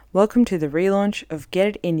Welcome to the relaunch of Get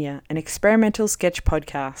It In Ya, an experimental sketch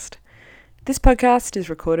podcast. This podcast is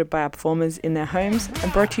recorded by our performers in their homes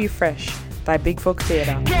and brought to you fresh by Big Fork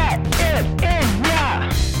Theatre. Get it in ya!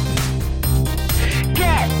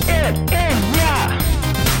 Get it in ya!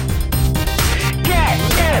 Get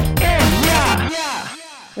it in ya!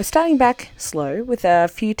 We're starting back slow with a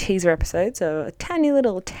few teaser episodes, tiny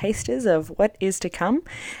little tasters of what is to come.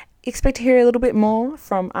 Expect to hear a little bit more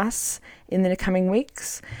from us in the coming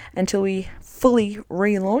weeks until we fully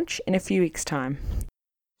relaunch in a few weeks' time.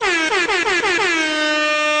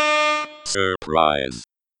 Surprise.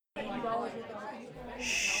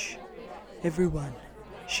 Shh, everyone,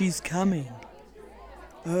 she's coming.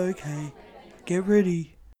 Okay, get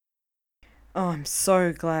ready. Oh, I'm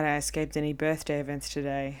so glad I escaped any birthday events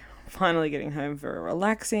today. Finally getting home for a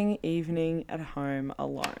relaxing evening at home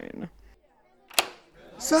alone.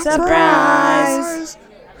 Surprise!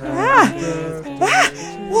 Why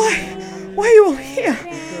are you all here?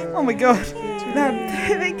 Oh my god.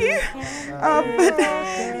 Thank you. Oh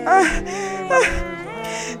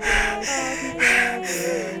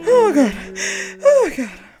god. Oh my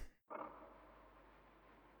god.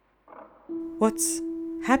 What's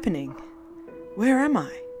happening? Where am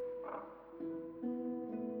I?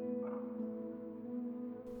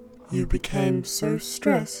 You became so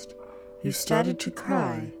stressed, you started to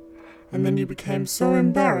cry, and then you became so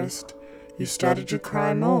embarrassed, you started to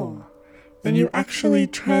cry more. Then you actually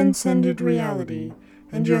transcended reality,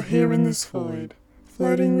 and you're here in this void,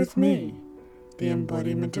 floating with me, the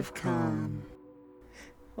embodiment of calm.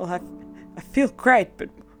 Well, I feel great,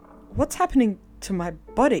 but what's happening to my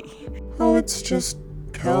body? Oh, it's just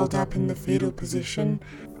curled up in the fetal position,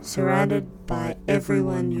 surrounded by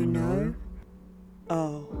everyone you know.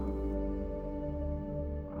 Oh.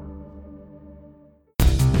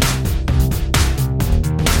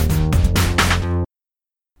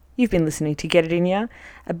 You've been listening to Get It In Ya,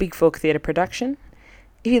 a Big Fork Theatre production.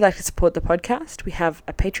 If you'd like to support the podcast, we have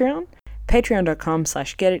a Patreon,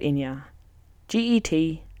 patreon.com/getitinya.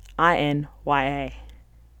 GETINYA.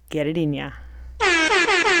 Get It In Ya.